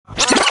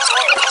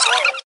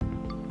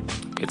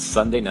It's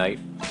Sunday night.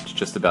 It's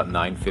just about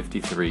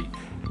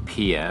 9:53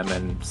 p.m.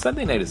 and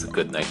Sunday night is a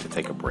good night to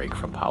take a break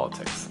from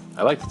politics.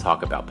 I like to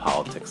talk about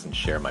politics and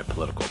share my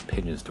political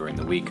opinions during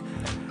the week,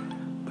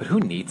 but who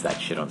needs that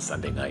shit on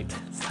Sunday night?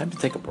 It's time to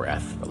take a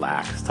breath,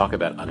 relax, talk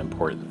about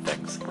unimportant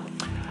things.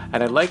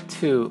 And I'd like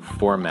to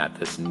format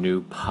this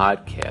new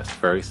podcast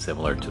very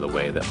similar to the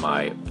way that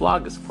my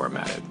blog is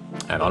formatted.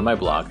 And on my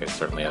blog, I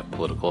certainly have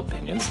political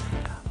opinions,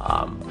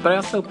 but I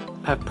also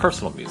have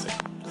personal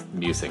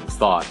musings,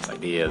 thoughts,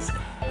 ideas,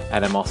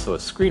 and I'm also a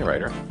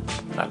screenwriter,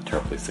 not a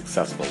terribly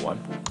successful one,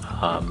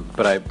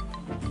 but I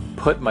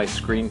put my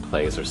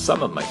screenplays, or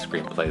some of my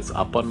screenplays,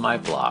 up on my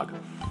blog,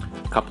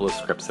 a couple of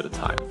scripts at a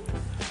time.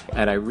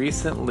 And I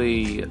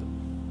recently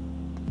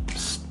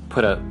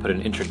put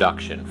an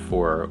introduction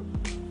for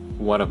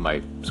one of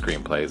my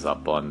screenplays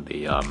up on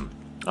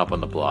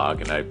the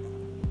blog, and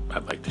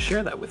I'd like to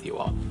share that with you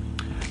all.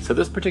 So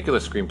this particular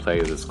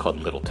screenplay is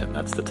called Littleton.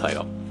 That's the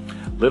title.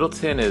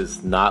 Littleton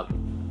is not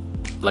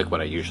like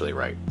what I usually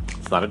write.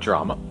 It's not a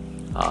drama,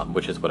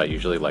 which is what I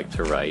usually like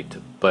to write,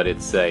 but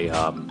it's a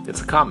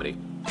comedy,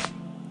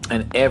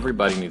 and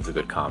everybody needs a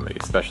good comedy,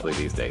 especially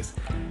these days.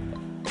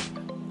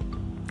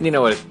 You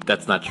know what?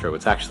 That's not true.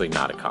 It's actually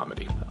not a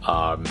comedy.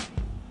 I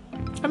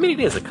mean, it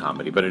is a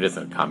comedy, but it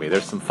isn't a comedy.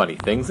 There's some funny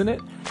things in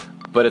it,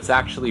 but it's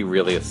actually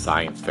really a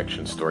science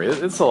fiction story.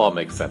 This will all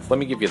make sense. Let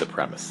me give you the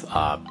premise.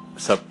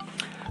 So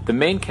the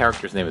main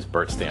character's name is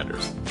Bert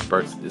Standers.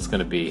 Bert is going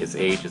to be, his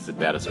age is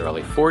about his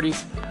early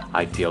 40s.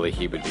 Ideally,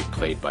 he would be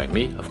played by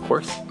me, of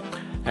course.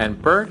 And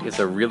Bert is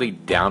a really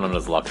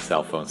down-on-his-luck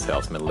cell phone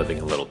salesman living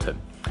in Littleton.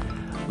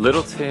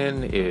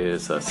 Littleton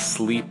is a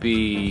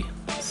sleepy,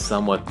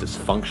 somewhat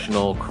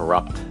dysfunctional,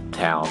 corrupt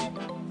town,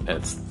 and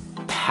it's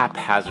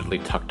haphazardly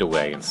tucked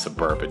away in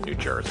suburban New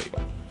Jersey.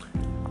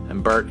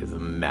 And Bert is a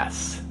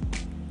mess.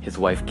 His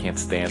wife can't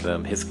stand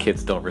him. His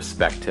kids don't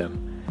respect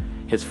him.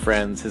 His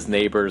friends, his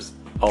neighbors,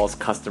 all his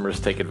customers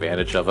take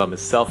advantage of him.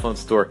 His cell phone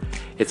store,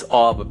 it's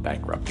all but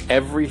bankrupt.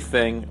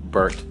 Everything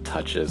Bert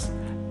touches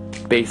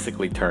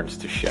basically turns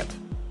to shit.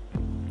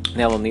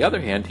 Now, on the other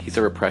hand, he's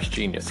a repressed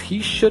genius. He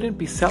shouldn't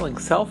be selling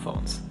cell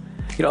phones.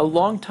 You know, a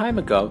long time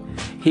ago,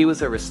 he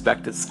was a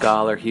respected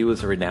scholar. He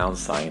was a renowned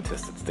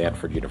scientist at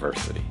Stanford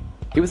University.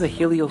 He was a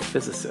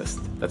heliophysicist.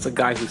 That's a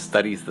guy who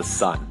studies the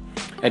sun.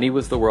 And he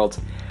was the world's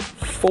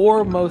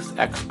foremost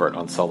expert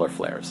on solar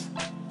flares.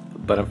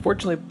 But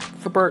unfortunately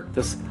for Bert,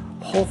 this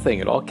whole thing,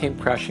 it all came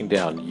crashing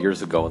down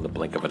years ago in the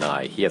blink of an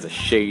eye. He has a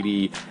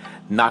shady,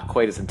 not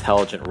quite as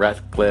intelligent,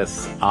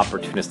 reckless,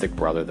 opportunistic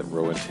brother that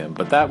ruined him.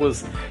 But that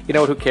was, you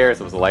know what, who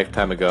cares? It was a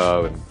lifetime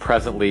ago, and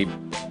presently,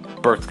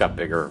 Bert's got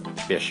bigger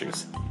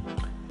issues.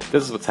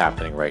 This is what's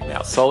happening right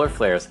now. Solar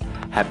flares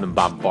have been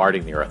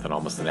bombarding the Earth on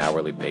almost an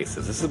hourly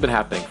basis. This has been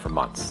happening for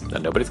months. Now,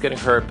 nobody's getting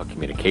hurt, but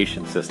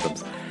communication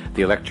systems,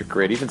 the electric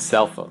grid, even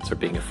cell phones are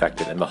being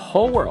affected. And the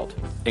whole world,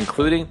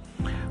 including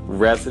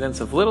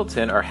residents of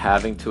Littleton, are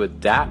having to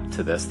adapt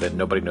to this, that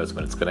nobody knows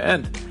when it's going to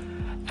end.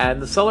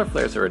 And the solar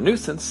flares are a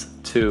nuisance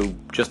to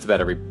just about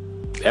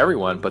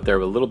everyone, but they're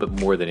a little bit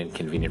more than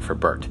inconvenient for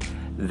Bert.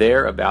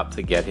 They're about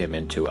to get him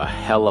into a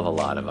hell of a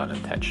lot of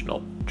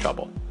unintentional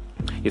trouble.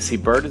 You see,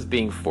 Bert is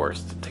being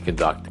forced to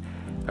conduct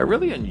a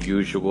really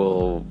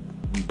unusual,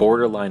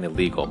 borderline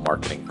illegal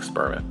marketing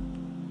experiment.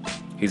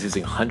 He's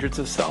using hundreds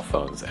of cell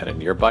phones at a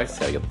nearby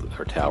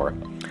cellular tower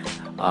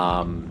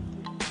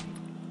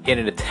in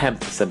an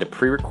attempt to send a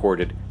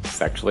pre-recorded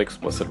sexually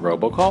explicit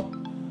robocall.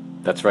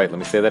 That's right, let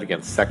me say that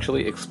again,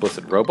 sexually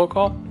explicit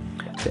robocall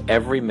to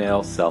every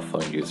male cell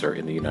phone user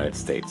in the United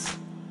States.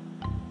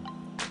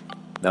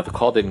 Now, the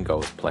call didn't go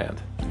as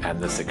planned, and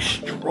this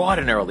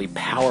extraordinarily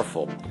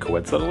powerful,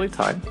 coincidentally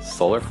timed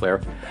solar flare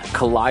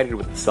collided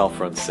with the cell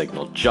phone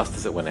signal just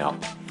as it went out.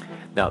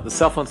 Now, the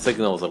cell phone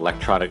signal is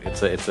electronic.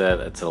 It's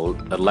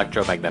an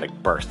electromagnetic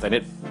burst, and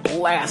it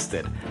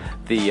blasted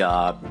the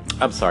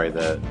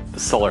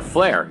solar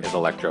flare is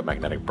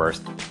electromagnetic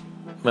burst.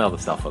 Well, the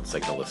cell phone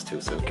signal is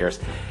too, so who cares?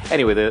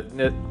 Anyway,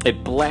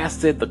 it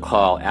blasted the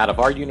call out of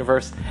our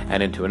universe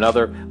and into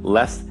another,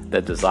 less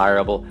than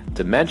desirable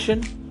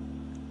dimension.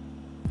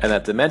 And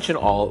that dimension,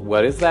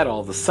 what is that? All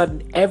of a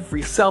sudden,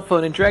 every cell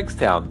phone in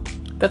Dregstown,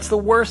 that's the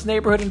worst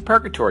neighborhood in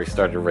purgatory,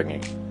 started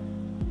ringing.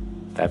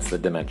 That's the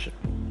dimension.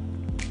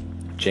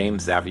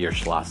 James Xavier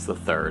Schloss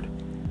III.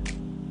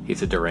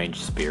 He's a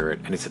deranged spirit,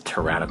 and he's a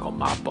tyrannical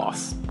mob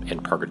boss in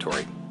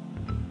purgatory,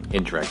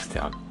 in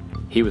Dregstown.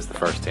 He was the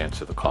first to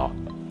answer the call.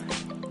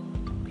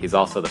 He's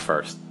also the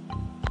first,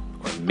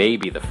 or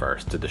maybe the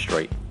first, to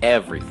destroy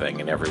everything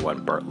and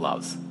everyone Bert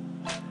loves.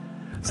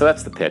 So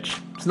that's the pitch.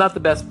 It's not the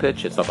best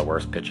pitch. It's not the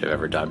worst pitch I've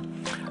ever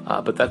done.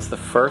 But that's the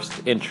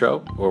first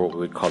intro, or what we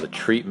would call the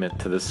treatment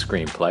to this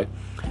screenplay.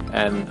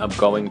 And I'm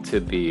going to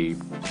be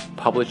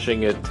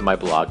publishing it to my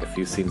blog a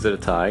few scenes at a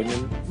time.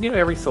 And,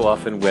 every so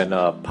often when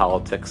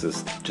politics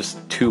is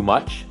just too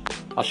much,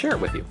 I'll share it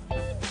with you.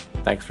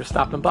 Thanks for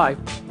stopping by.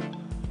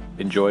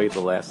 Enjoy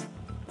the last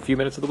few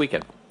minutes of the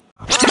weekend.